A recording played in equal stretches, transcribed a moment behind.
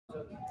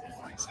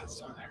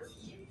Do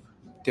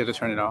you have to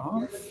turn it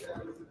off?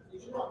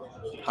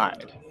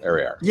 Hide. There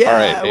we are. Yeah, all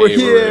right, we're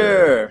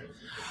here.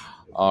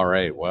 All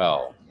right,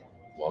 well,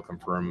 welcome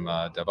from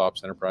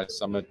DevOps Enterprise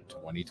Summit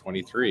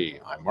 2023.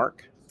 I'm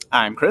Mark.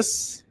 I'm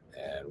Chris.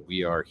 And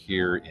we are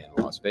here in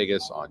Las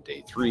Vegas on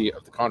day 3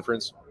 of the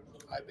conference.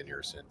 I've been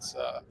here since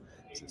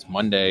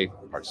Monday,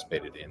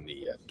 participated in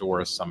the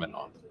DORA Summit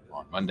on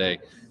Monday,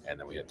 and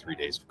then we had 3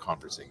 days of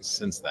conferencing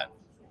since then.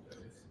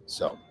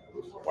 So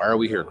why are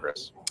we here,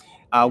 Chris?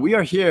 We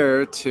are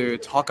here to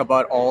talk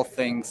about all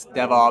things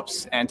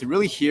DevOps and to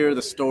really hear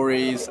the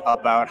stories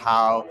about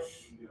how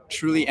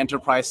truly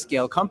enterprise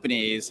scale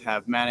companies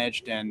have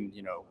managed and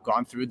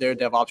gone through their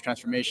DevOps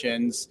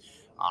transformations.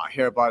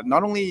 Hear about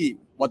not only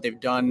what they've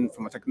done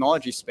from a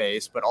technology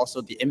space, but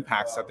also the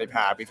impacts that they've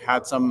had. We've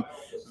had some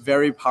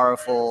very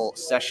powerful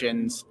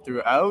sessions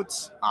throughout,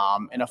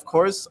 and of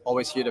course,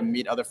 always here to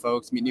meet other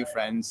folks, meet new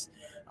friends,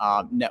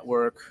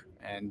 network,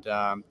 and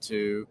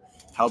to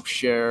help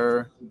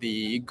share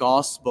the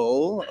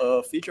gospel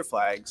of feature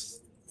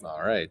flags.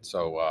 All right,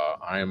 so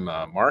I'm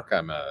Mark.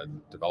 I'm a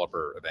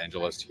developer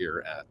evangelist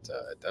here at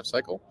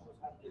DevCycle.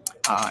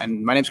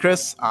 And my name's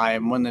Chris.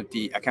 I'm one of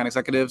the account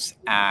executives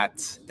at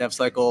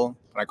DevCycle,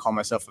 but I call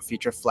myself a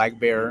feature flag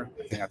bearer.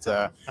 I think that's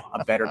a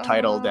better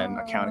title than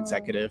account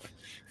executive.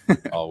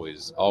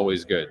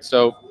 always good.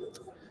 So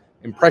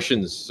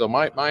impressions. So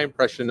my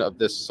impression of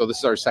this. So this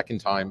is our second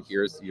time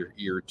here. It's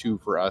year 2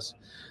 for us,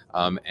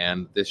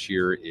 and this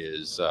year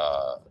is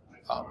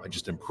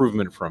just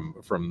improvement from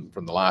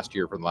the last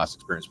year, from the last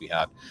experience we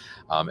had.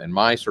 And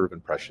my sort of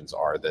impressions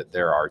are that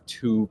there are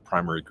 2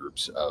 primary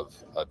groups of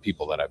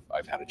people that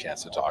I've had a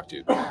chance to talk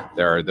to.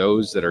 There are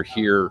those that are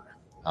here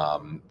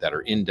that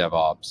are in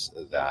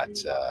DevOps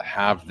that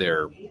have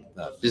their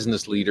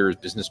business leaders,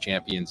 business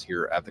champions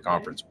here at the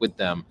conference with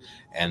them,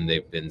 and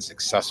they've been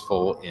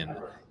successful in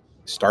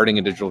starting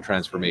a digital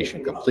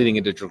transformation, completing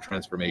a digital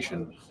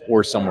transformation,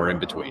 or somewhere in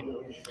between.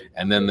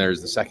 And then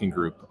there's the second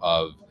group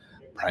of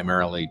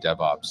primarily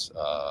DevOps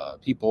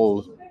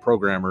people,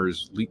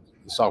 programmers,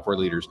 software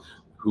leaders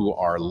who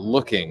are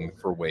looking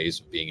for ways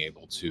of being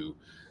able to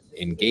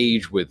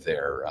engage with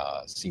their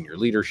senior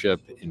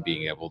leadership in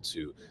being able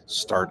to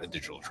start a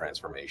digital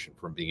transformation,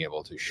 from being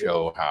able to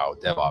show how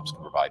DevOps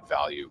can provide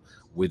value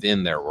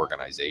within their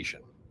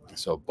organization.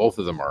 So both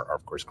of them are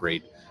of course,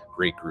 great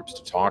groups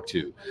to talk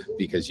to,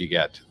 because you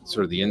get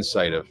sort of the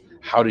insight of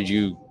how did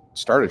you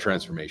start a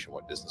transformation,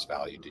 what business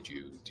value did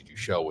you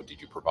show, what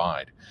did you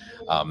provide,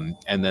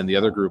 and then the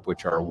other group,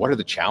 which are what are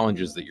the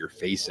challenges that you're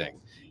facing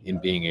in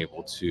being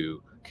able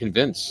to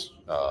convince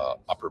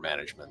upper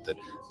management that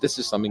this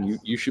is something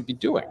you should be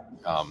doing,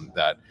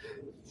 that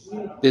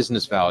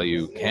business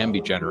value can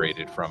be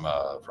generated from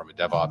a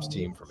DevOps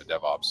team, from a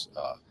DevOps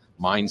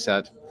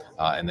mindset,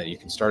 and that you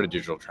can start a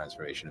digital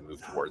transformation and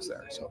move towards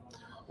there. So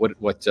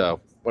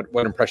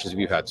what impressions have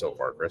you had so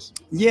far, Chris?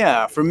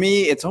 Yeah, for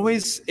me, it's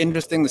always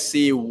interesting to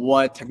see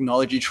what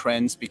technology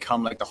trends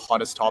become like the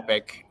hottest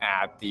topic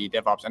at the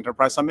DevOps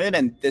Enterprise Summit.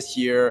 And this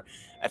year,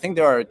 I think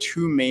there are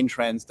 2 main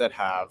trends that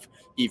have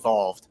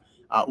evolved.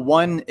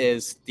 One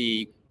is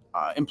the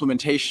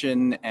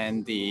implementation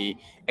and the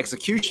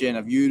execution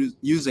of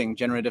using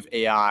generative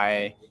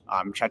AI,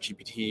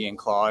 ChatGPT and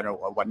Claude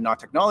or whatnot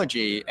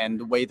technology, and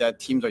the way that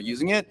teams are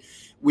using it.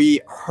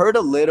 We heard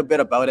a little bit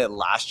about it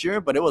last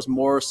year, but it was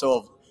more so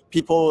of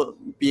people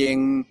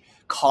being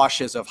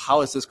cautious of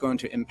how is this going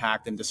to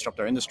impact and disrupt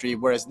our industry.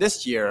 Whereas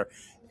this year,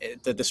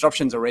 the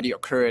disruptions already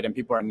occurred and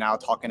people are now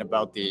talking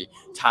about the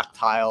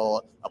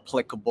tactile,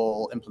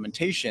 applicable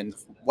implementation,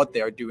 what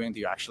they are doing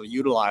to actually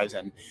utilize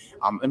and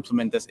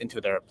implement this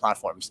into their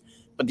platforms.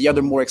 But the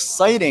other more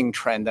exciting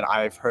trend that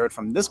I've heard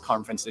from this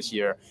conference this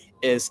year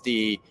is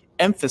the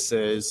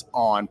emphasis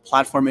on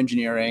platform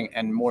engineering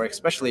and more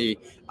especially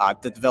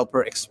the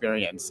developer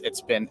experience.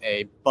 It's been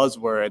a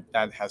buzzword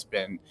that has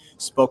been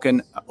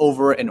spoken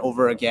over and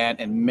over again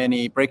in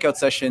many breakout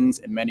sessions,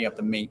 in many of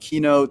the main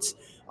keynotes.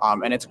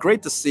 And it's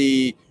great to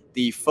see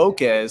the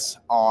focus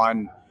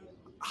on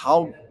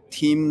how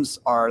teams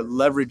are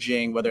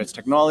leveraging, whether it's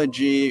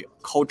technology,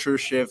 culture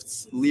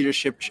shifts,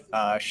 leadership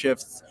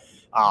shifts,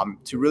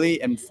 to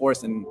really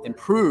enforce and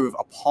improve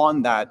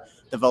upon that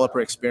developer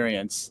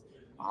experience.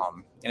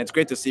 And it's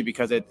great to see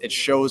because it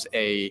shows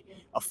a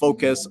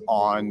focus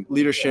on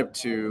leadership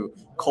to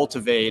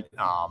cultivate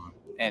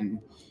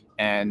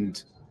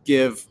and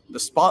give the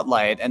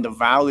spotlight and the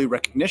value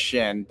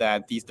recognition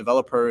that these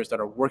developers that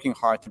are working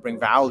hard to bring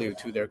value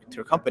to their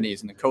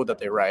companies and the code that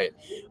they write,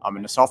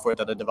 and the software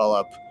that they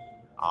develop,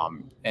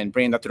 and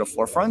bringing that to the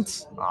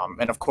forefront.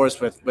 And of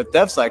course, with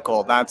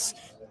DevCycle, that's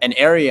an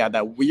area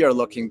that we are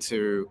looking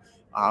to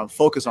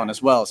focus on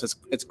as well. So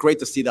it's great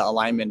to see the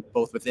alignment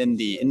both within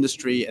the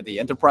industry at the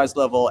enterprise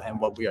level and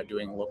what we are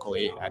doing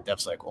locally at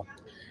DevCycle.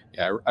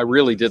 Yeah, I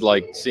really did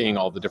like seeing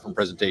all the different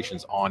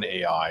presentations on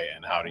AI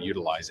and how to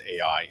utilize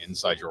AI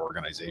inside your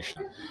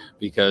organization,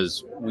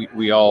 because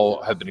we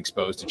all have been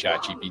exposed to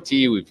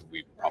ChatGPT.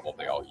 We've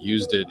probably all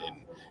used it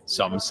in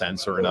some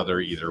sense or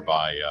another, either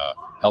by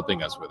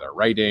helping us with our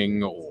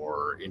writing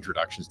or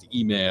introductions to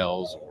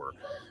emails or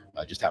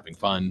just having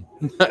fun,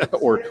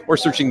 or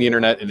searching the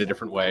internet in a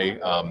different way.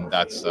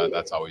 That's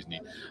always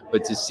neat.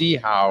 But to see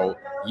how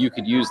you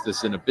could use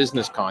this in a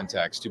business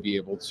context to be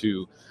able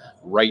to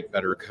write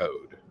better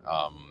code,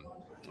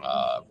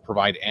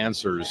 provide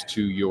answers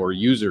to your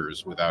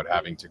users without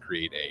having to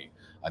create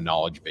a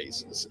knowledge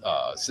base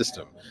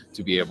system,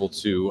 to be able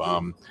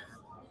to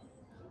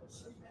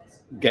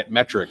get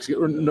metrics,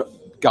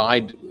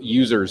 guide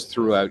users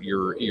throughout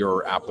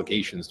your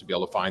applications to be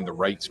able to find the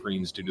right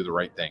screens to do the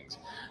right things.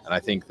 And I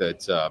think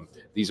that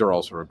these are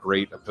all sort of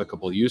great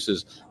applicable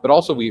uses. But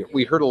also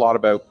we heard a lot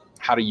about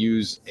how to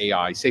use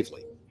AI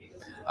safely,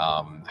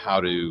 how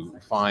to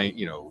find,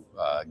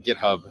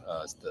 GitHub,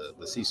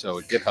 the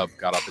CISO at GitHub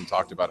got up and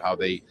talked about how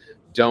they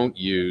don't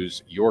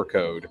use your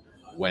code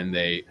when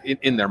they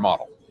in their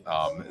model.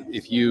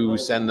 If you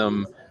send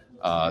them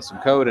some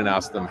code and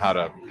ask them how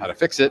to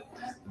fix it,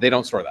 they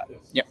don't store that.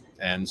 Yep.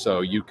 And so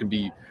you can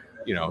be,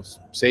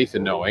 safe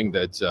in knowing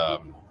that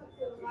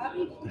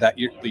that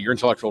your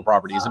intellectual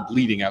property isn't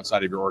bleeding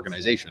outside of your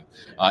organization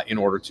in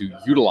order to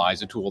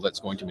utilize a tool that's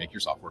going to make your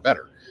software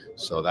better.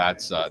 So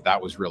that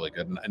was really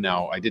good. And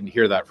now I didn't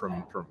hear that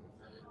from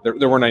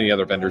there weren't any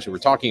other vendors who were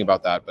talking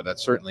about that, but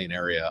that's certainly an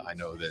area I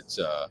know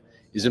that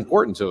is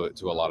important to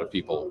a lot of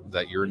people,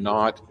 that you're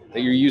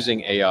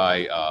using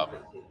AI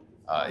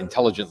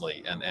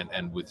intelligently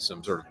and with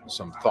some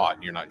thought,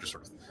 and you're not just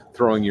sort of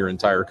throwing your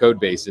entire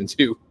code base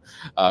into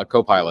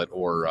Copilot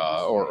or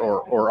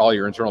all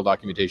your internal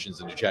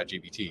documentations into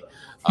ChatGPT,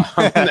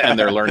 and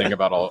they're learning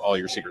about all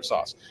your secret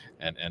sauce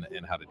and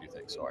how to do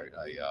things. So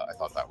I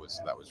thought that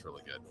was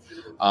really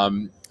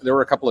good. There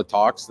were a couple of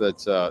talks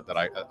that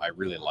I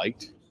really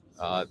liked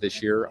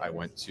this year. I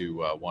went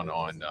to one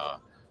on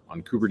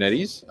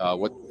Kubernetes.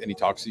 Any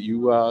talks that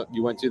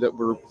you went to that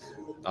were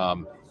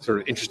sort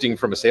of interesting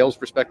from a sales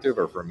perspective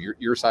or from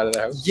your side of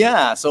the house?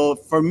 Yeah, so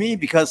for me,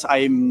 because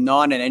I'm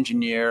not an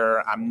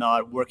engineer, I'm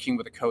not working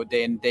with the code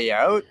day in, day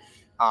out,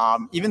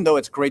 even though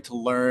it's great to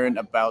learn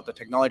about the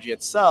technology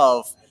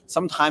itself,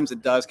 sometimes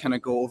it does kind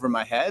of go over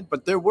my head.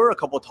 But there were a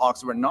couple of talks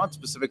that were not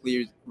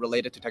specifically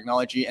related to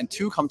technology, and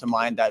two come to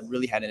mind that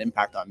really had an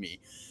impact on me.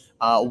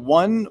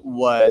 One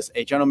was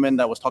a gentleman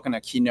that was talking at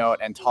a keynote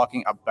and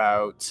talking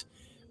about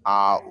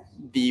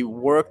the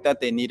work that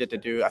they needed to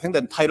do. I think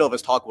the title of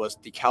his talk was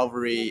 "The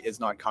Cavalry is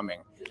Not Coming,"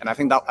 and I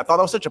thought that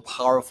was such a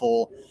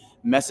powerful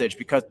message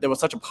because there was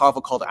such a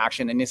powerful call to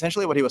action. And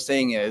essentially, what he was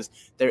saying is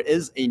there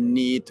is a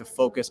need to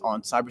focus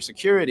on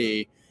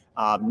cybersecurity,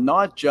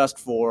 not just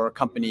for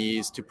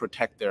companies to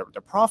protect their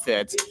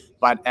profits,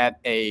 but at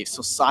a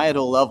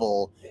societal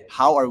level.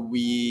 How are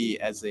we,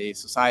 as a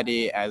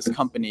society, as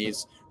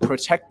companies,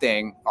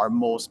 protecting our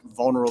most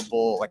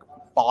vulnerable, like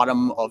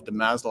bottom of the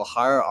Maslow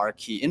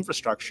hierarchy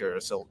infrastructure?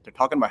 So they're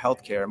talking about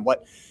healthcare and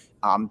what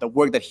the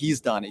work that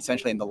he's done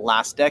essentially in the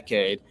last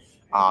decade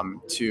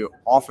to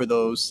offer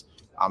those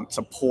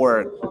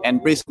support,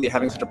 and basically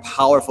having such a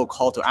powerful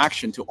call to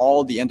action to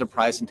all the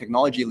enterprise and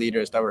technology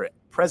leaders that were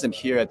present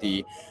here at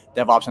the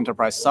DevOps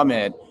Enterprise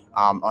Summit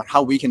on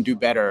how we can do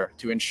better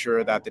to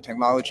ensure that the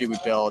technology we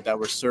build, that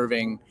we're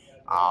serving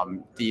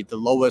the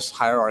lowest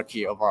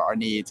hierarchy of our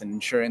needs and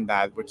ensuring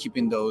that we're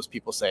keeping those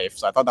people safe.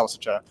 So I thought that was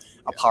such a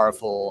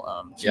powerful.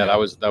 Yeah, that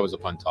was a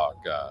fun talk.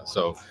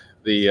 So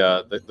the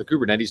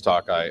Kubernetes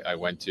talk I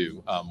went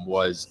to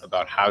was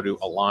about how to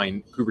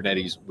align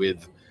Kubernetes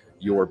with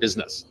your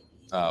business,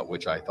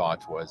 which I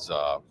thought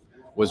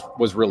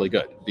was really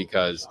good,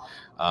 because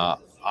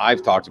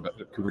I've talked about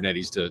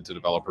Kubernetes to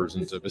developers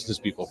and to business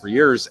people for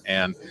years,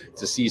 and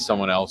to see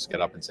someone else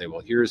get up and say,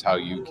 well, here's how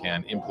you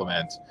can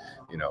implement,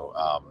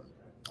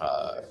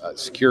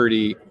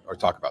 security, or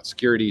talk about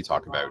security,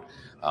 talk about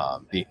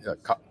the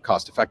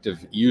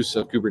cost-effective use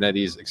of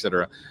Kubernetes,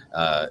 etc.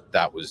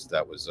 That was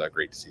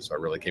great to see. So I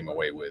really came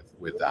away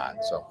with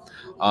that.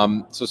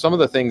 So some of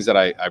the things that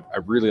I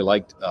really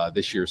liked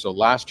this year. So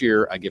last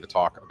year I gave a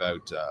talk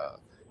about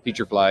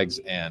feature flags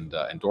and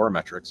DORA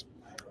metrics.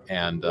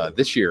 And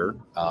this year,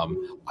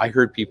 I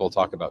heard people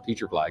talk about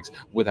feature flags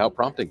without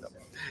prompting them.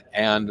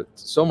 And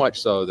so much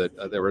so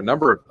that there were a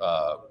number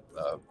of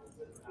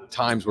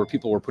times where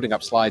people were putting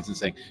up slides and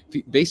saying,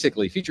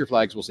 basically, feature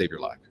flags will save your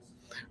life,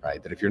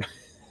 right? That if you're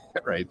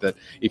right, that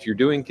if you're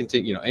doing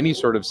any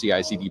sort of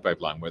CI/CD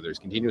pipeline, whether it's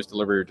continuous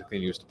delivery or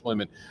continuous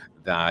deployment,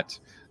 that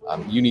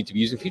you need to be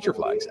using feature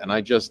flags. And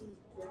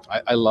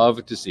I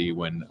love to see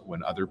when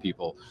other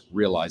people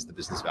realize the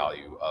business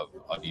value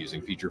of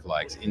using feature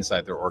flags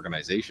inside their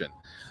organization,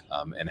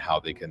 and how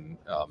they can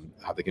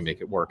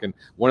make it work. And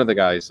one of the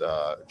guys,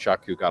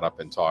 Chuck, who got up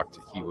and talked,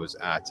 he was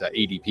at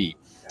ADP.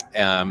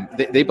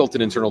 They built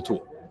an internal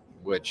tool,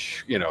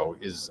 which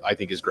I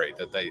think is great,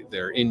 that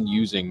they're in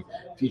using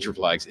feature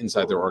flags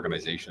inside their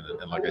organization.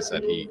 And like I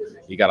said,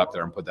 he got up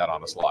there and put that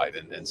on a slide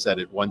and said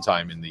it one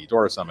time in the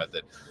DORA Summit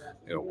that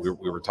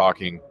we were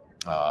talking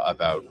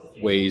about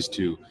ways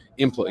to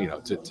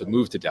to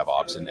move to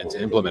DevOps and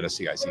to implement a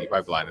CI/CD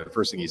pipeline. And the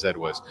first thing he said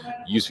was,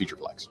 use feature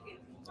flags.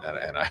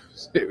 And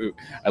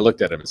I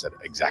looked at him and said,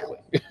 exactly.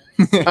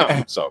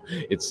 So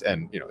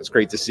it's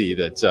great to see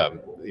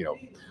that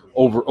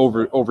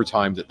over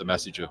time that the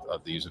message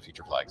of the use of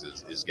feature flags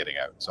is getting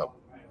out. So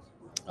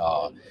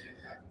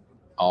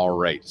all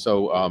right.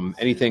 So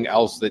anything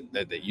else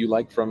that you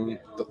like from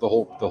the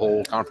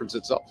whole conference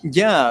itself?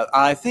 Yeah,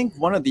 I think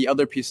one of the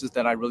other pieces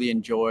that I really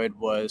enjoyed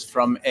was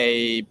from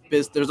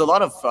there's a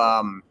lot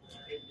of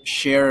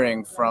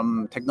sharing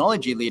from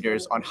technology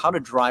leaders on how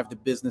to drive the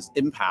business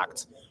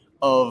impact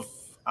of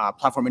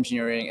platform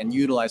engineering and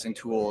utilizing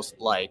tools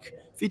like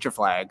feature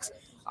flags.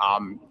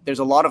 There's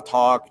a lot of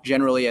talk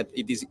generally at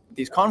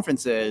these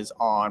conferences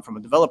from a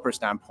developer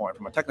standpoint,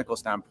 from a technical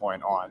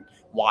standpoint, on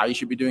why you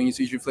should be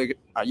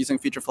using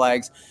feature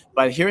flags.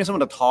 But hearing some of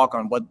the talk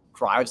on what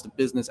drives the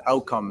business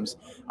outcomes,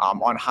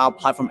 on how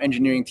platform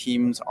engineering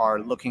teams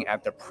are looking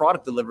at their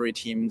product delivery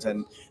teams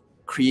and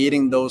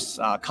creating those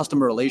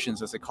customer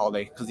relations, as they call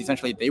it, because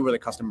essentially they were the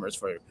customers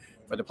for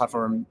the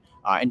platform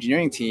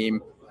engineering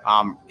team,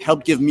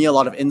 helped give me a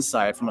lot of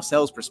insight from a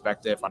sales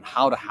perspective on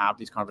how to have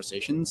these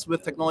conversations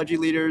with technology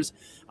leaders,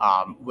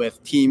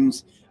 with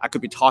teams. I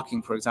could be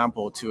talking, for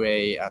example, to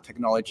a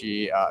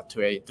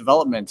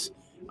development,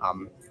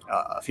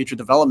 feature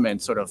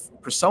development sort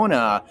of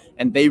persona,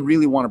 and they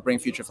really want to bring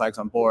feature flags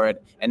on board.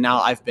 And now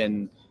I've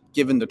been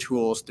given the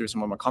tools through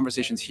some of my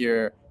conversations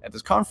here at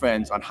this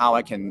conference on how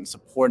I can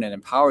support and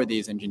empower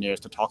these engineers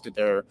to talk to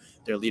their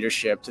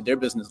leadership, to their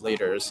business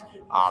leaders,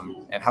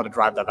 and how to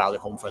drive that value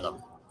home for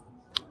them.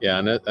 Yeah,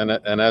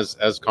 and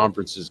as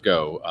conferences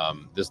go,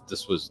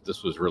 this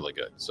was really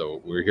good.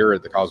 So we're here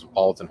at the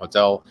Cosmopolitan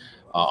Hotel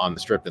on the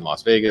Strip in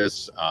Las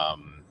Vegas.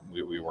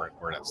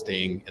 We're not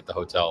staying at the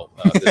hotel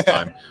this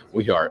time.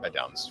 We are a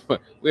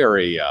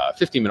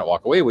 15-minute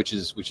walk away, which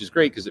is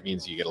great because it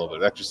means you get a little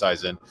bit of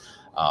exercise in.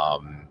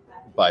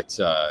 But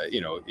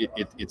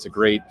it's a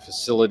great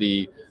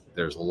facility.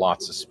 There's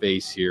lots of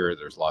space here.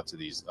 There's lots of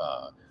these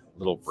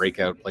little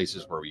breakout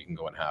places where you can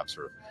go and have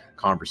sort of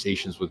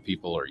conversations with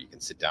people, or you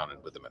can sit down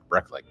with them at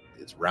breakfast. Like,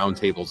 it's round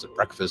tables at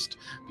breakfast.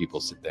 People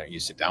sit there, you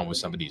sit down with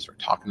somebody, you start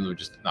talking to them,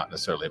 just not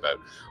necessarily about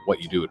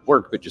what you do at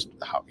work, but just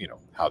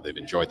how they've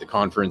enjoyed the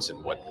conference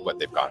and what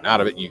they've gotten out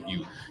of it.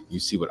 You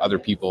see what other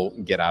people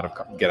get out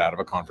of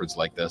a conference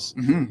like this,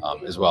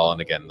 as well.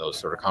 And again, those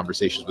sort of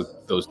conversations with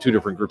those two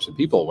different groups of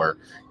people, where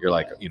you're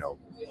like,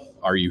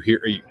 are you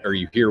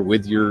here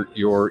with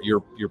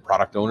your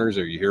product owners?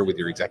 Are you here with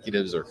your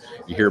executives? Or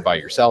you here by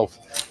yourself?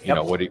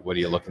 Yep. What are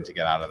you looking to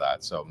get out of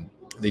that? So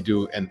they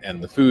do,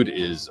 and the food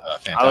is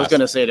fantastic. I was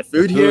going to say the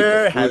food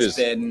here has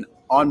been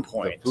on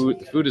point.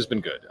 The food has been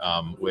good,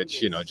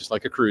 which just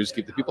like a cruise,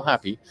 keep the people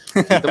happy,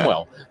 keep them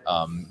well.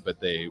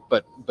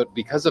 But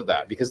because of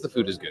that, because the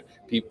food is good,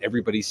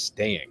 everybody's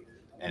staying.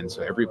 And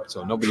so everyone's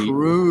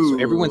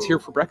here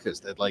for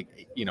breakfast at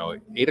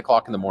 8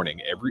 o'clock in the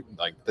morning.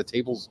 The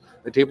tables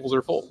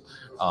are full,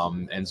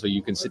 and so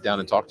you can sit down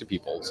and talk to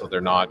people. So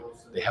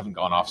they haven't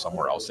gone off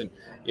somewhere else. And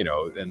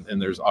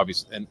and there's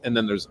obviously and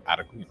then there's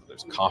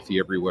there's coffee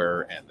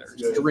everywhere, and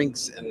there's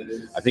drinks,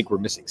 and I think we're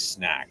missing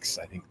snacks.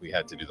 I think we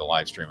had to do the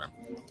live stream and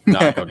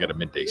not go get a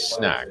midday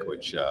snack,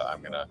 which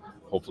I'm gonna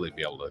hopefully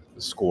be able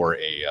to score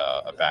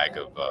a bag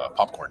of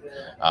popcorn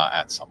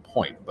at some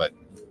point,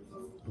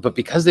 But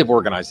because they've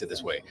organized it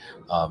this way,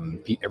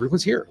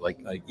 everyone's here. Like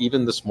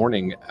even this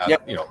morning,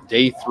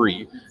 day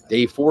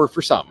 4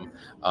 for some,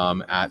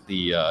 at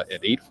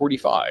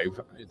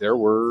 8:45, there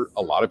were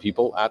a lot of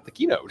people at the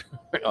keynote.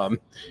 And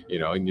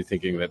you're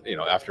thinking that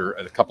after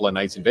a couple of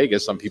nights in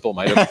Vegas, some people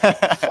might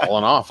have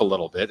fallen off a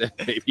little bit, and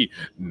maybe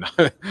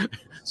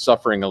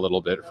suffering a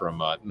little bit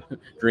from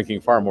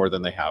drinking far more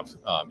than they have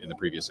in the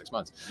previous 6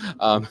 months,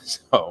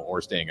 or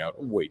staying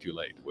out way too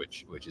late,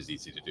 which is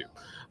easy to do.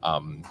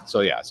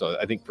 So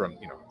I think from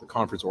the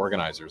conference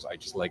organizers, I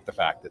just like the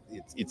fact that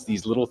it's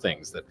these little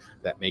things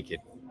that make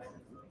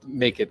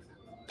it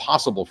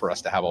possible for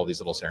us to have all these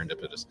little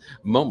serendipitous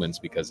moments,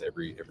 because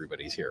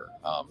everybody's here.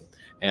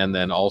 And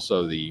then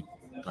also they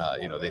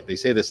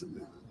say this.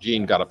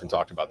 Gene got up and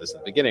talked about this at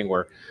the beginning,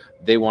 where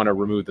they want to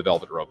remove the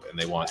velvet rope and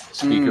they want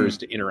speakers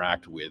to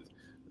interact with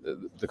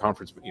the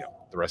conference,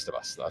 the rest of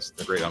us,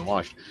 the great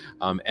unwashed,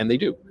 and they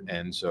do.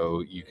 And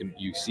so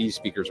you see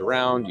speakers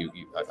around.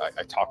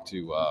 I talked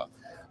to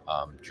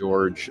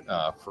George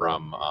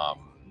from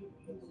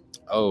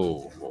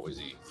what was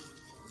he?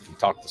 He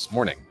talked this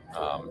morning.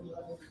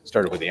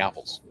 Started with the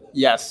apples.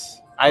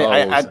 Yes,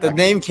 the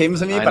name came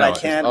to me, but I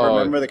can't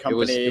remember the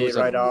company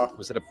right off.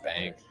 Was it a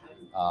bank?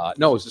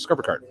 No, it was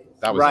Discover Card.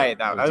 That was right.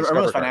 That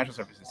was financial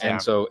services.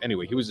 And so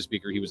anyway, he was a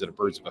speaker. He was at a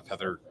Birds of a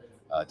Feather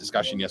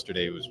discussion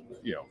yesterday. It was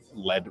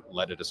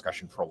led a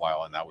discussion for a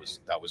while, and that was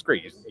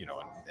great.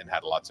 And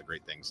had lots of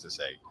great things to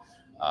say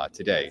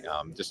today.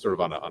 Just sort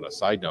of on a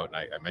side note, and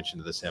I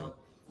mentioned this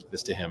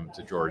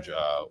to George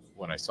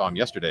when I saw him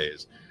yesterday,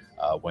 is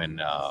when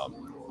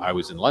I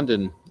was in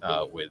London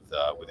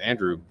with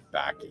Andrew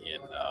back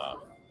in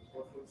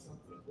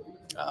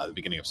the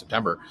beginning of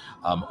September.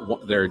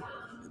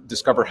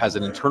 Discover has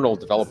an internal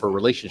developer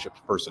relationships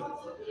person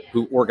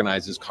who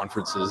organizes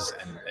conferences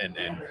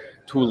and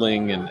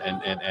tooling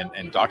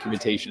and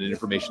documentation and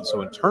information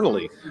so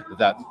internally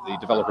that the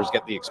developers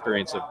get the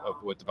experience of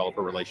what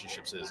developer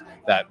relationships is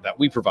that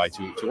we provide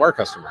to our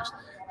customers.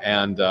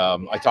 And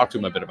I talked to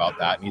him a bit about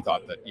that, and he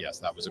thought that, yes,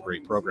 that was a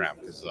great program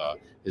because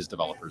his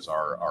developers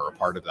are a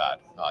part of that,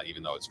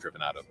 even though it's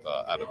driven out of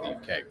the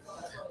UK.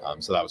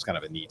 So that was kind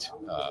of a neat.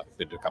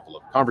 Been to a couple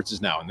of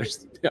conferences now, and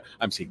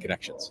I'm seeing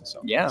connections.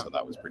 So so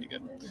that was pretty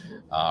good.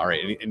 All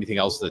right, anything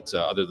else that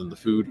other than the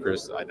food,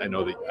 Chris? I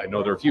know there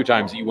were a few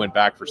times that you went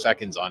back for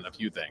seconds on a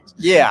few things.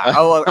 Yeah, I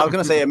was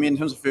gonna say, I mean, in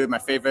terms of food, my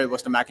favorite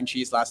was the mac and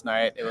cheese last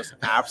night. It was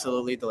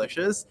absolutely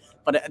delicious.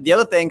 But the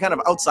other thing, kind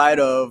of outside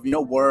of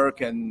work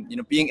and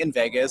being in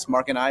Vegas,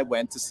 Mark and I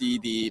went to see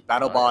the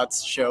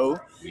BattleBots show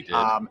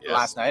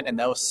last night, and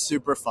that was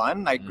super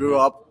fun. I grew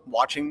up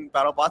watching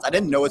BattleBots. I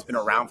didn't know it's been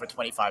around for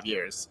 25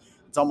 years.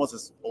 It's almost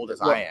as old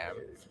as I am.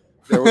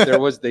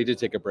 They did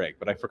take a break,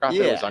 but I forgot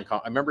that it was on.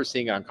 I remember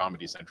seeing it on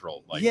Comedy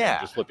Central,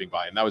 just flipping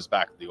by, and that was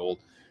back the old.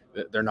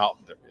 They're not.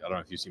 I don't know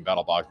if you've seen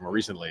BattleBots more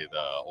recently.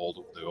 The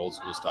old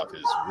school stuff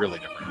is really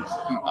different,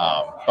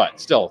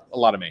 but still a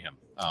lot of mayhem.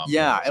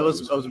 It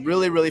was a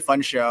really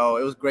fun show.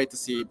 It was great to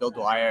see Bill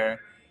Dwyer,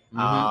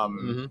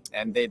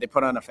 and they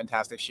put on a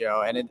fantastic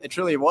show, and it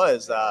truly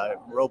was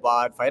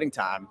robot fighting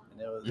time.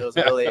 And it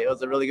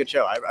was a really good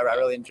show. I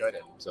really enjoyed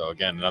it. So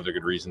again, another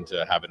good reason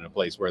to have it in a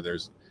place where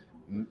there's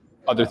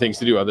other things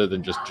to do other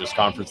than just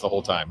conference the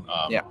whole time.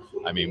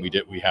 I mean,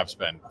 we have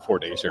spent 4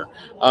 days here.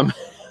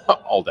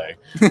 All day,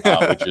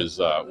 which is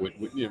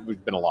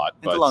we've been a lot.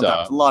 But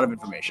it's a lot of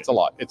information.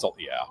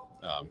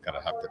 Kind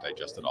of have to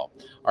digest it all.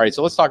 All right,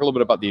 so let's talk a little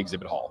bit about the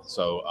exhibit hall.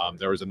 So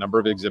there was a number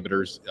of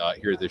exhibitors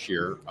here this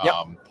year,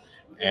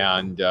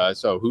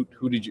 so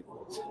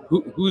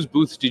whose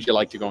booths did you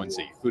like to go and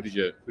see? Who did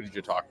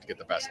you talk to get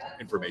the best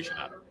information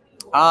out of?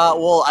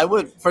 Well, I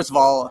would first of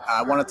all,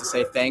 I wanted to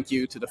say thank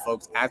you to the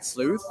folks at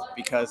Sleuth,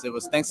 because it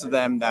was thanks to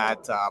them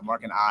that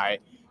Mark and I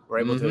were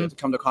able to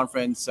come to the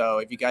conference. So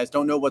if you guys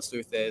don't know what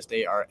Sleuth is,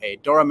 they are a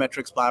DORA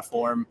metrics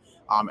platform,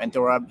 and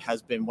DORA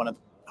has been one of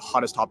the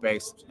hottest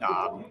topics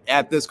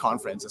at this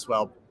conference as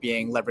well,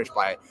 being leveraged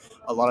by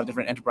a lot of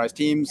different enterprise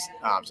teams.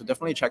 So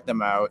definitely check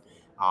them out.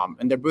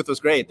 And their booth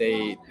was great.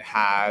 They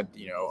had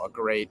a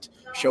great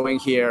showing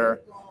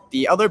here.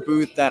 The other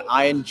booth that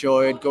I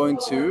enjoyed going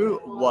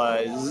to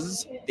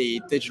was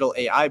the digital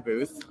AI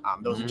booth.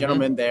 There was a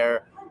gentleman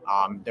there.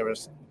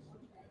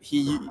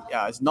 He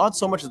is not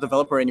so much a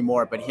developer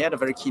anymore, but he had a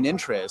very keen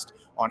interest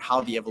on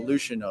how the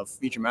evolution of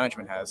feature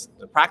management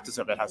the practice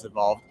of it has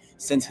evolved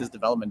since his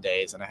development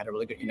days, and I had a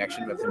really good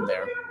connection with him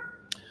there.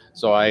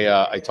 So I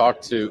did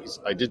talk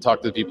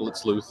to the people at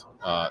Sleuth.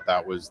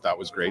 That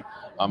was great.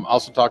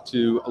 Also talked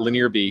to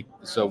Linear B.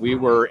 So we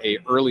were a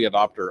early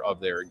adopter of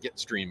their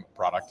Gitstream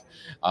product,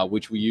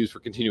 which we use for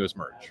continuous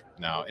merge.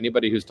 Now,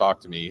 anybody who's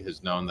talked to me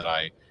has known that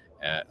I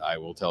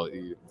will tell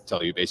you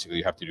basically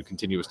you have to do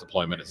continuous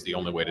deployment. It's the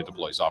only way to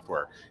deploy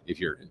software if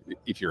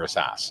you're a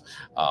SaaS.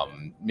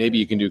 Maybe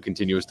you can do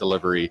continuous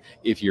delivery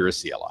if you're a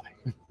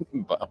CLI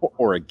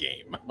or a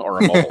game or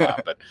a mobile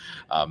app. But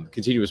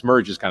continuous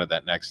merge is kind of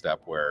that next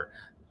step where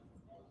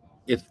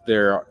if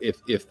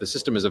the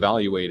system has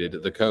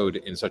evaluated the code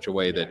in such a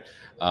way that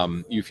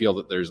you feel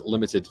that there's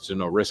limited to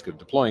no risk of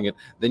deploying it,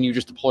 then you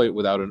just deploy it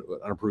without an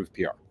approved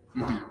PR.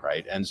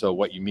 Right. And so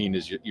what you mean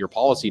is your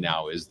policy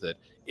now is that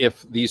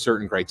if these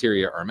certain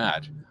criteria are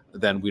met,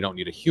 then we don't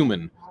need a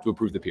human to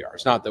approve the PR.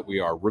 It's not that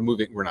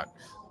we're not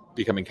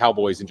becoming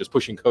cowboys and just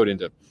pushing code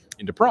into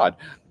prod,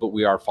 but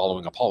we are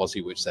following a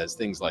policy which says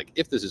things like,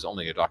 if this is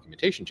only a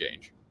documentation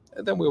change,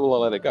 then we will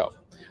let it go.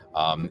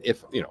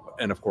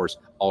 And of course,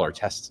 all our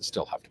tests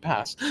still have to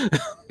pass.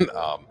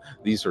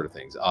 These sort of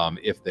things.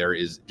 If there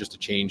is just a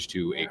change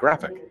to a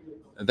graphic,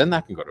 then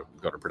that can go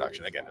to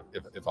production again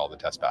if all the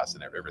tests pass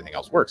and everything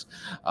else works.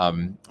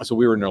 So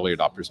we were an early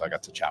adopter, so I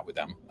got to chat with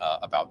them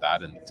about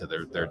that, and to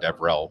their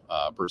DevRel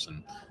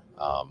person.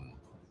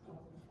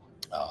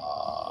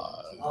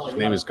 His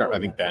name is, I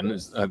think Ben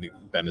is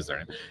their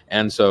name,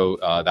 and so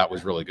that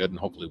was really good, and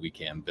hopefully we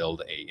can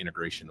build a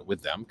integration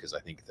with them, because I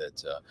think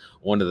that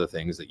one of the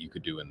things that you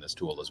could do in this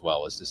tool as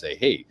well is to say,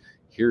 hey,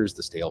 here's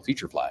the stale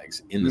feature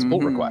flags in this pull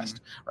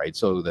request, right?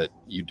 So that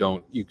you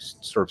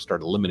sort of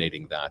start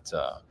eliminating that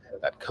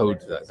code,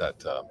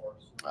 that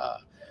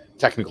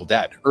technical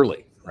debt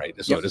early, right?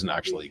 So it doesn't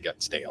actually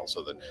get stale.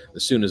 So that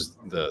as soon as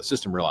the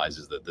system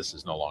realizes that this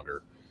is no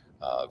longer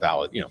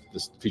valid,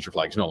 this feature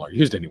flag is no longer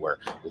used anywhere,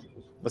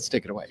 let's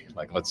take it away.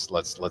 Like let's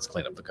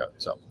clean up the code.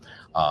 So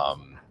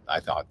I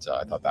thought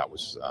that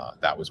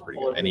was pretty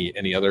good.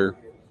 Any other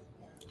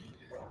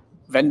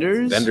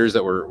vendors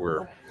that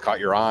were caught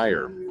your eye?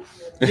 Or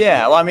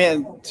yeah, well, I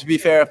mean, to be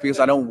fair, because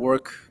I don't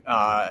work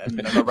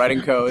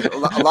writing code, a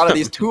lot of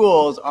these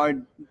tools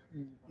aren't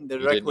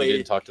directly. You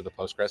didn't talk to the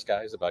Postgres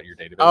guys about your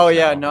database? Oh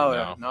yeah,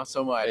 no, not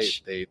so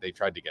much. They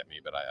tried to get me,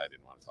 but I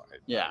didn't want to talk.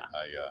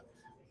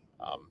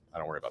 I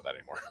don't worry about that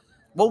anymore.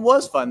 What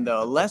was fun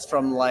though, less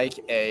from like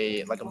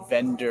a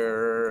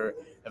vendor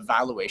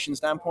evaluation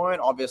standpoint,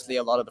 obviously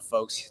a lot of the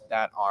folks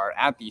that are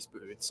at these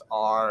booths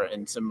are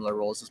in similar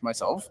roles as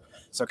myself.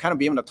 So kind of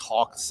being able to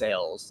talk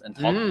sales and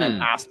talk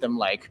and ask them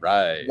like,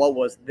 what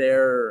was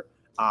their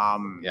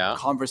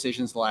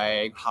conversations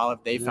like? How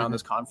have they found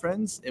this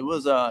conference? It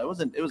was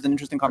an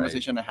interesting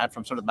conversation I had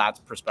from sort of that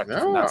perspective,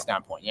 from that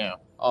standpoint. Yeah.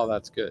 Oh,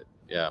 that's good.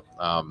 Yeah.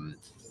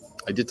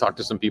 I did talk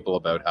to some people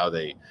about how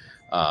they,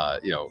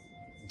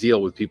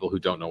 deal with people who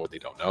don't know what they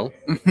don't know,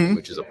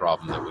 which is a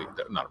problem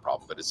not a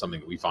problem, but it's something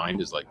that we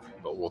find is like,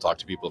 we'll talk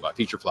to people about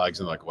feature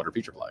flags and like, what are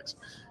feature flags?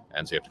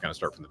 And so you have to kind of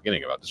start from the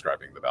beginning about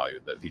describing the value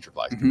that feature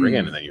flags can bring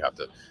in. And then you have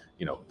to,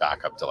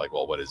 back up to like,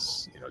 well, what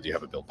is, do you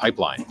have a build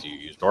pipeline? Do you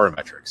use DORA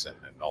metrics? And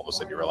all of a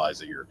sudden you realize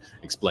that you're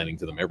explaining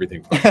to them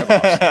everything from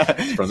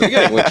the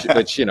beginning, which,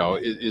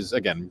 is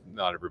again,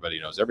 not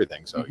everybody knows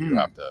everything. So you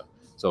have to,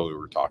 so we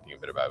were talking a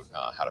bit about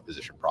how to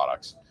position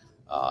products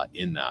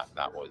in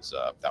that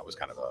was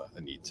kind of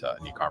a neat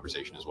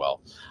conversation as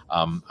well.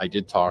 I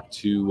did talk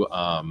to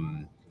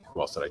who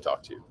else did I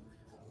talk to?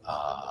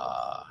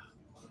 I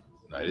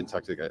didn't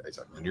talk to the guy. I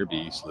talked to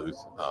Nearby Sleuth.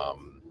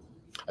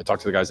 I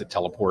talked to the guys at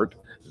Teleport.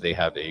 They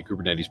have a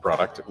Kubernetes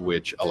product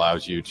which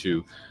allows you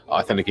to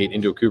authenticate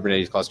into a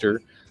Kubernetes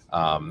cluster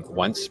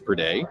once per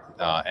day,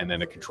 and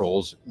then it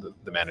controls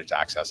the managed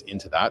access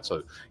into that,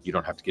 so you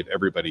don't have to give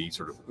everybody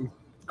sort of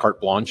carte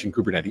blanche in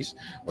Kubernetes,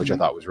 which I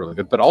thought was really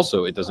good, but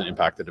also it doesn't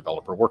impact the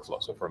developer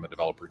workflow. So from a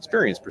developer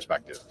experience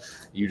perspective,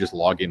 you just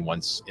log in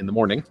once in the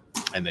morning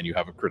and then you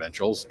have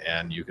credentials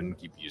and you can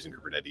keep using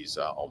Kubernetes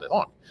all day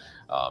long.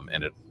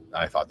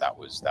 I thought that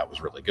was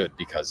really good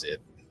because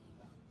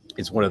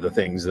it's one of the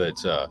things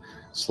that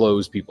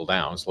slows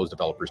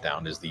developers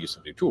down is the use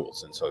of new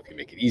tools. And so if you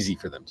make it easy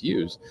for them to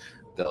use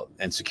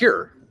and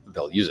secure,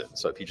 they'll use it.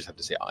 So if you just have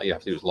to say, all you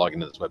have to do is log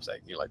into this website,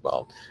 and you're like,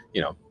 well,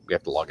 we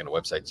have to log into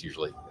websites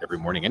usually every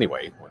morning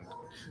anyway when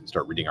we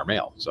start reading our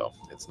mail. So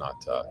it's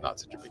not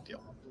such a big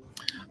deal.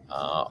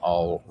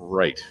 All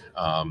right.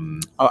 I'll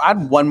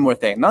add one more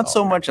thing, not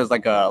so much as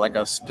like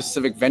a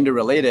specific vendor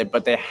related,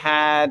 but they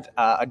had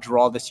a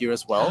draw this year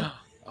as well.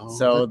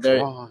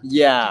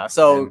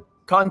 So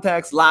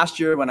context, last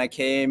year when I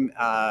came,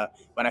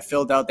 when I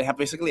filled out, they have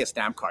basically a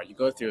stamp card. You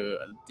go through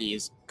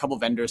these couple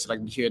vendors,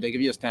 like here, they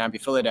give you a stamp, you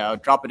fill it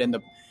out, drop it in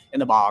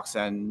the box.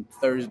 And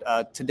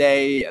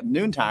today at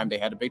noontime, they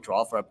had a big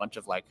draw for a bunch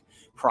of like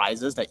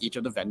prizes that each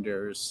of the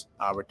vendors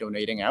were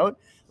donating out.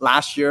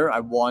 Last year, I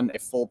won a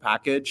full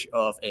package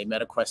of a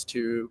MetaQuest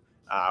 2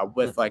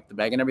 with like the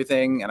bag and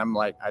everything. And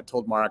I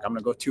told Mark, I'm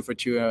gonna go 2 for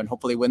 2 and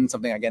hopefully win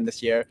something again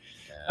this year.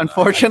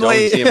 Unfortunately, I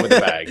don't see him with the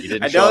bag. He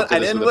didn't I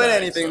didn't win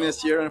anything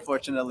this year,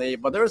 unfortunately,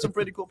 but there were some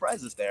pretty cool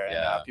prizes there,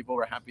 and people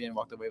were happy and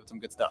walked away with some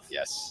good stuff.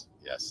 Yes,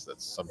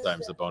 that's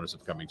sometimes the bonus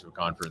of coming to a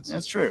conference.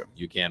 That's true.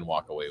 You can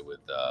walk away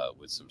with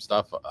some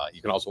stuff.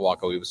 You can also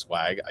walk away with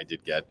swag. I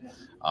did get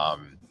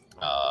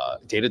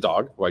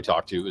Datadog, who I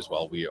talked to as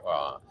well. We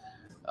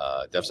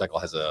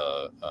DevCycle has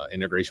a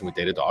integration with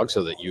Datadog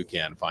so that you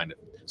can find it.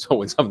 So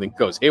when something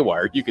goes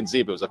haywire, you can see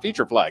if it was a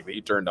feature flag that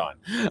you turned on.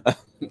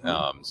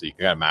 So you can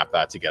kind of map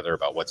that together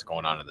about what's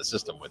going on in the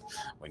system.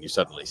 When you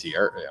suddenly see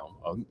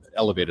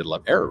elevated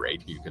error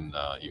rate, you can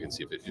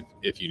see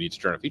if you need to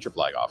turn a feature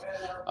flag off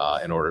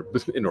in order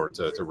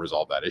to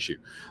resolve that issue.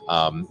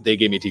 They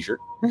gave me a T-shirt,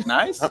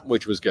 nice,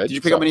 which was good. Did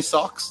you pick up any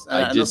socks?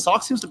 I did.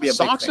 Socks seems to be a big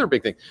thing. Socks are a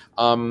big thing.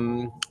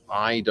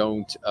 I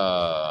don't.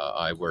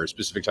 I wear a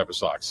specific type of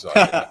socks.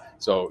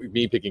 So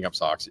me picking up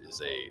socks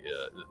is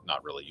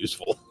not really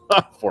useful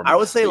for me. I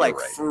would say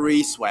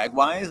free swag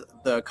wise,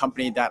 the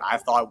company that I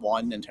thought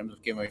won in terms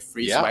of giving away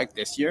free swag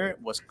this year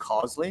was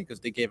Causley, because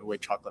they gave away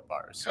chocolate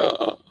bars.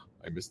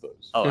 I missed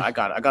those. Oh, I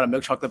got a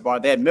milk chocolate bar.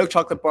 They had milk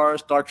chocolate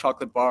bars, dark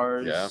chocolate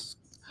bars. Yeah.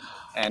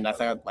 And I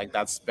thought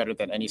that's better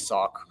than any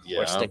sock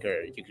or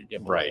sticker you could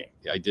give away.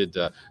 Right. I did.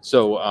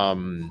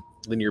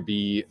 Linear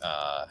B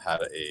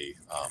had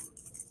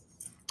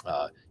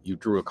you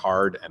drew a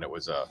card and it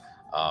was a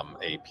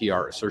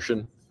PR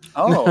assertion.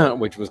 Oh,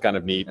 which was kind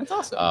of neat. That's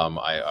awesome.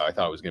 I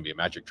thought it was going to be a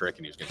magic trick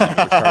and he was going to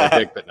say which card I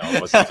picked, but no,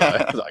 it wasn't.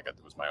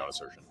 It was my own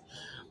assertion.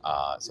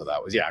 So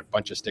that was a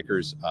bunch of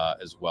stickers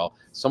as well.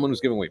 Someone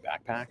was giving away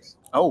backpacks.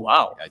 Oh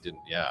wow! I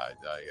didn't. Yeah,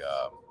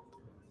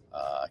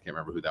 I can't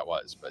remember who that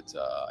was, but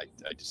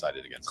I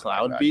decided against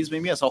Cloud Bees.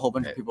 Maybe I saw a whole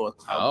bunch of people with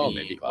Cloud Bee.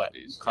 Maybe Cloud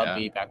Bees. Cloud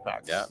Bee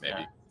backpacks. Yeah,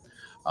 maybe.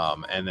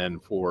 And then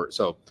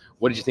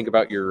what did you think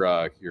about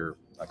your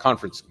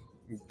conference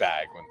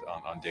bag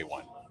on day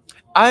one?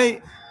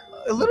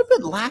 A little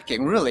bit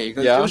lacking, really,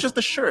 because it was just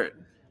the shirt.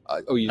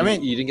 You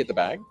didn't get the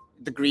bag?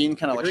 The green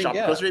kind of shop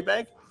grocery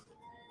bag?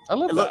 I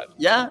love that.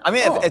 Yeah, I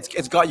mean,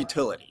 it's got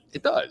utility.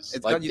 It does.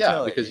 It's got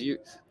utility. Because you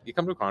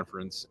come to a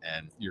conference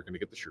and you're going to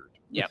get the shirt.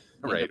 Yeah,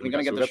 right. We're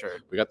going to get the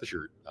shirt. We got the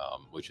shirt,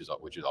 which is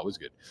always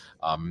good.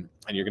 And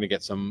you're going to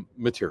get some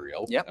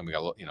material. Yeah. And we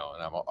got and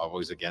I'm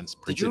always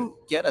against printed. Did you you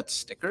get a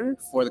sticker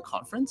for the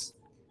conference?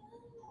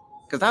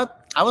 Because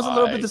I was a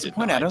little bit did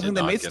disappointed. not- I don't did think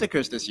they not made get-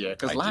 stickers this year.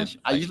 Because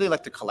I I- usually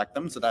like to collect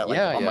them so that like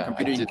Yeah, on my yeah,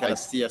 computer I you can did- kind I- of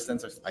see a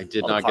sense of I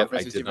did all the not get. I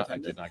conferences did you've not. I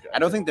attended. did not get. I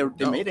don't think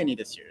they No. made any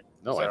this year.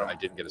 No, So, I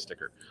didn't get a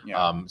sticker.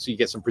 Yeah. So you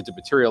get some printed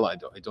material. I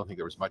don't think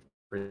there was much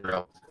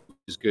material, which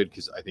is good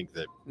because I think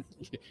that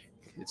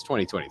it's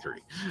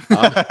 2023.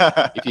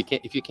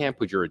 If you can't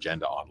put your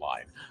agenda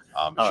online,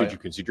 should you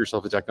consider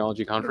yourself a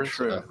technology conference?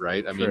 True.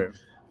 Right? I True. mean,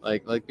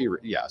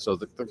 yeah. So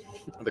the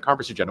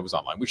conference agenda was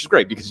online, which is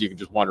great because you can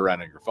just wander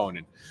around on your phone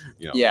and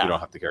you don't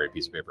have to carry a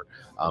piece of paper.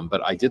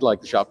 But I did like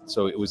the shop.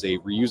 So it was a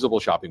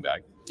reusable shopping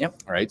bag.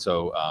 Yep. All right.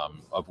 So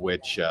of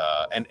which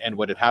and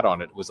what it had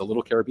on it was a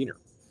little carabiner.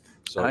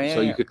 So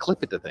you could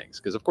clip it to things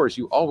because of course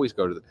you always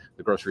go to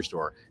the grocery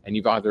store and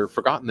you've either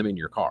forgotten them in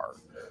your car,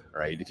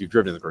 right? If you've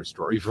driven to the grocery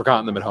store, you've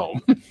forgotten them at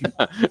home,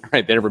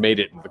 right? They never made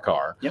it in the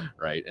car, Yep.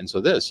 right? And so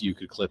this you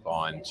could clip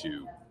on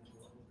to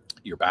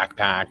your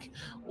backpack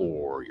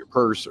or your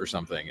purse or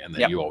something, and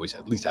then you always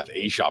at least have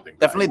a shopping bag.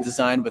 Definitely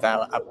designed with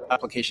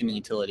application and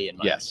utility in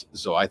mind. Yes.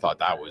 So I thought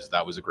that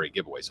was a great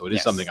giveaway. So it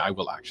is something I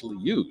will actually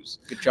use.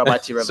 Good job,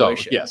 IT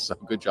Revolution. So, yes,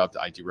 good job to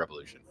IT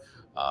Revolution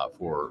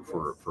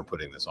for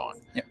putting this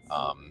on. Yep.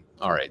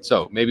 All right.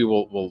 So maybe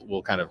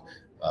we'll kind of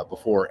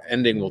before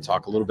ending, we'll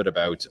talk a little bit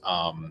about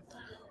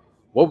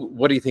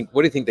what do you think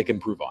they can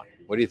improve on?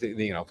 What do you think?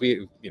 If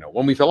we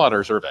when we fill out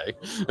our survey,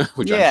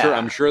 which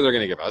I'm sure they're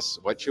going to give us,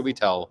 what should we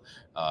tell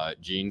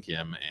Gene,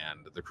 Kim,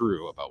 and the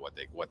crew about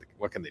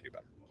what can they do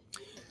better?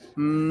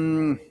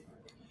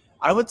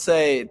 I would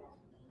say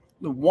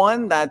the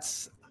one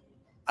that's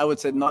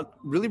not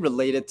really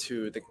related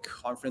to the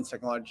conference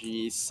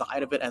technology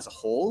side of it as a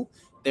whole.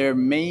 Their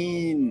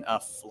main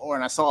floor,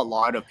 and I saw a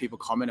lot of people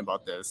comment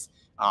about this.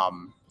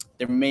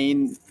 Their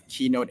main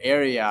keynote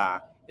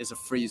area is a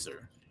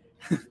freezer.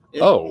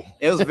 It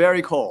was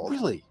very cold.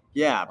 Really?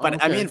 Yeah, but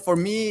Okay. I mean, for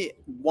me,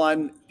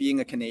 one being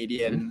a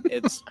Canadian,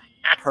 it's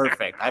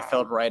perfect. I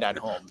felt right at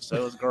home, so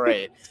it was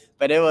great.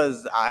 But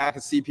I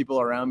could see people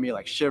around me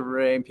like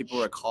shivering. People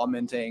were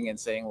commenting and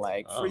saying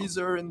like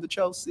freezer in the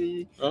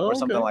Chelsea or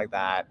something like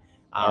that.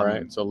 All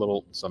right, so a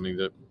little something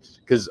that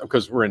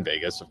because we're in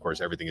Vegas, of course,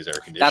 everything is air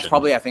conditioned. That's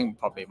probably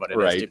what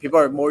it is. Too. People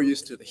are more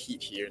used to the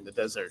heat here in the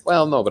desert.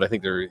 Well, no, but I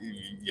think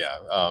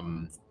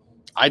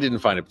I didn't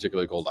find it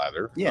particularly cold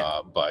either.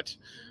 Yeah. But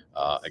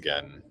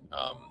again,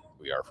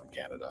 we are from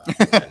Canada,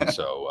 and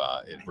so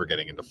we're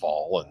getting into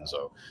fall, and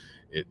so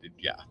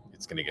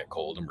it's going to get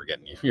cold, and we're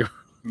getting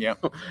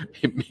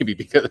maybe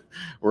because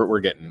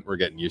we're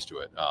getting used to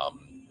it.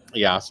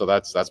 So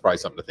that's probably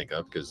something to think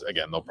of because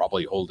again, they'll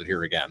probably hold it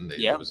here again.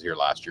 It was here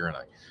last year, and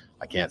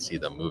I can't see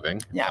them moving.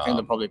 Yeah, I think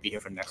they'll probably be here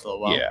for the next little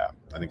while. Yeah,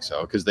 I think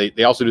so because they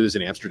also do this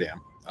in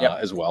Amsterdam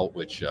as well,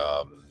 which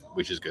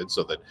is good.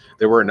 So that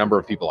there were a number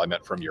of people I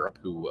met from Europe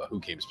who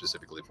came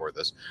specifically for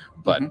this,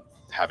 but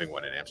having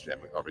one in Amsterdam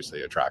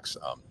obviously attracts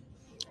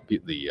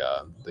the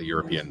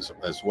Europeans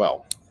as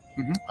well.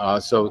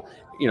 So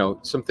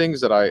some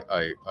things that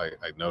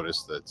I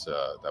noticed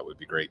that would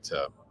be great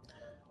to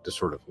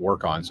sort of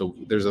work on. So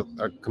there's a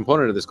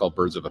component of this called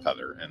Birds of a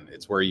Feather, and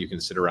it's where you can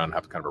sit around and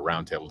have kind of a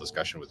roundtable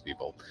discussion with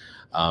people.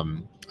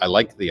 I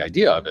like the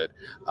idea of it,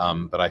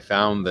 but I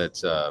found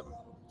that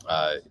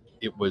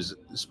it was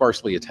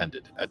sparsely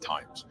attended at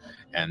times.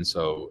 And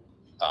so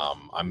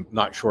I'm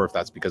not sure if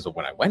that's because of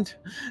when I went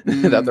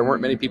that there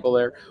weren't many people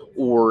there,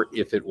 or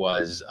if it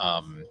was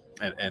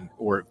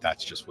or if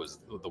that's just was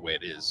the way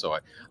it is. So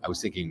I was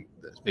thinking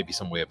there's maybe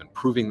some way of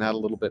improving that a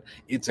little bit.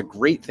 It's a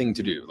great thing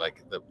to do,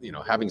 like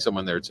having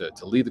someone there to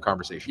lead the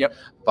conversation.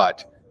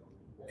 But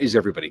is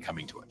everybody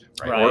coming to it,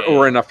 right?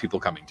 Or enough people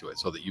coming to it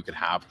so that you can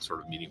have sort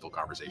of meaningful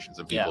conversations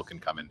and people can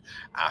come and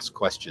ask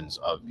questions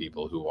of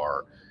people who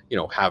are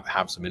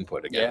have some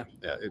input again.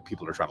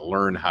 People are trying to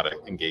learn how to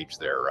engage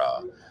their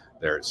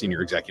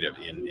senior executive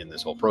in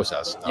this whole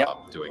process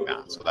doing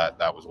that. So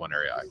that was one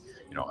area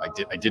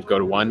I did go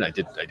to one. I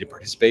did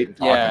participate and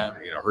talk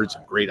and, heard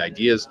some great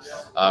ideas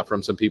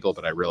from some people,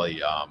 but I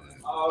really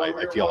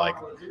I feel like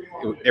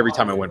every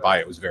time I went by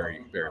it was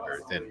very, very,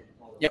 very thin.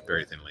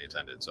 Very thinly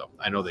attended. So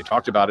I know they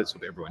talked about it, so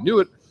everyone knew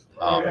it.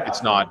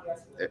 It's not.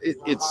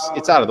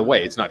 It's out of the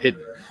way. It's not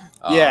hidden.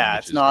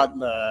 It's not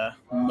the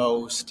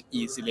most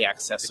easily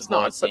accessible. It's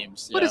not, it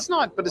seems. But it's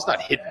not. But it's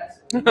not hidden.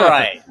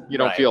 Right. You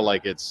don't feel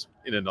like it's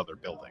in another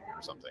building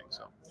or something.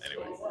 So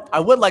anyway, I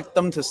would like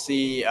them to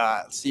see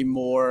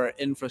more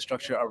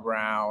infrastructure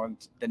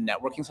around the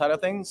networking side of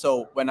things.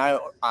 So when I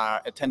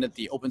attended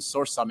the Open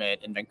Source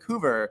Summit in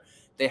Vancouver,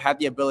 they had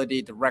the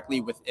ability directly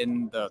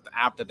within the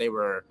app that they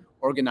were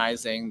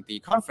organizing the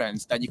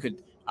conference that you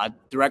could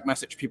direct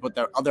message people,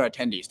 their other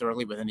attendees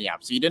directly within the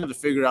app. So you didn't have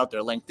to figure out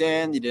their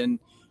LinkedIn. You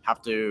didn't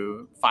have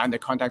to find their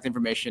contact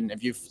information.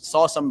 If you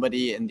saw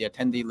somebody in the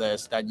attendee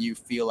list that you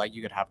feel like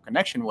you could have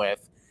connection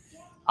with,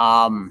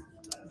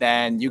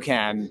 then you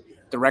can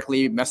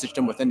directly message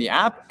them within the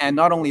app. And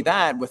not only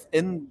that,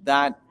 within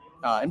that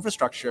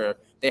infrastructure,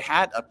 they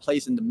had a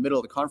place in the middle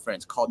of the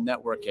conference called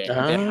networking.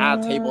 They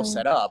had tables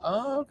set up.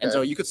 And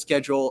so you could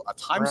schedule a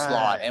time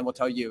slot and we'll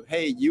tell you,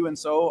 hey, you and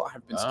so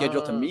have been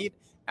scheduled to meet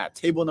at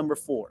table number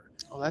 4.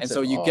 Oh, that's And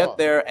so you get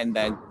there, and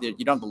then you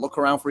don't have to look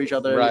around for each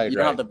other. Right, you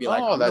don't have to be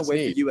like, I'm gonna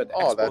wait for you at the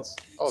expo.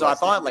 So I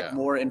thought like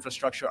more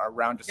infrastructure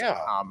around just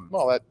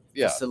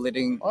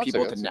facilitating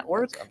people to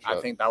network. I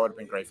think that would have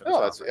been great for this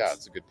conference. Yeah,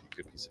 it's a good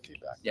piece of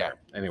feedback. Yeah. There.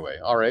 Anyway,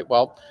 all right.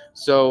 Well,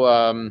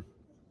 so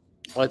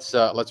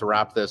let's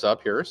wrap this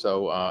up here.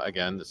 So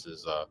again, this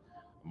is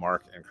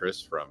Mark and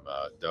Chris from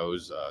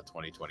DOE's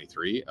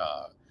 2023.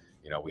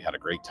 We had a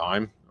great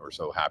time. We're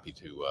so happy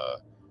to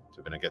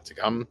get to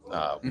come.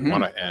 We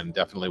want to and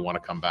definitely want to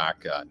come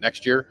back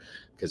next year,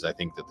 because I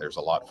think that there's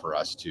a lot for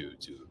us to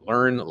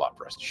learn, a lot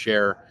for us to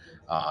share,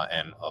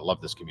 and I love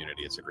this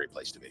community. It's a great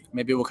place to be.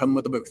 Maybe we'll come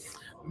with a booth.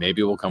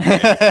 Maybe we'll come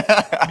with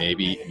it.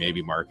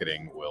 maybe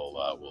marketing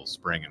will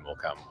spring and we'll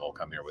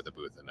come here with a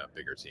booth and a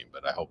bigger team.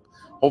 But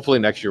hopefully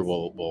next year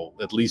we'll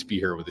at least be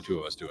here with the two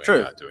of us doing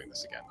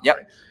this again. Yep.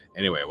 Right.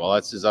 Anyway, well,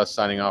 this is us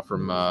signing off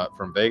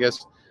from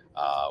Vegas.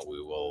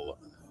 We will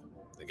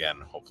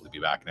again hopefully be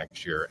back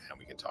next year, and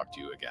we can talk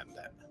to you again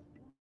then.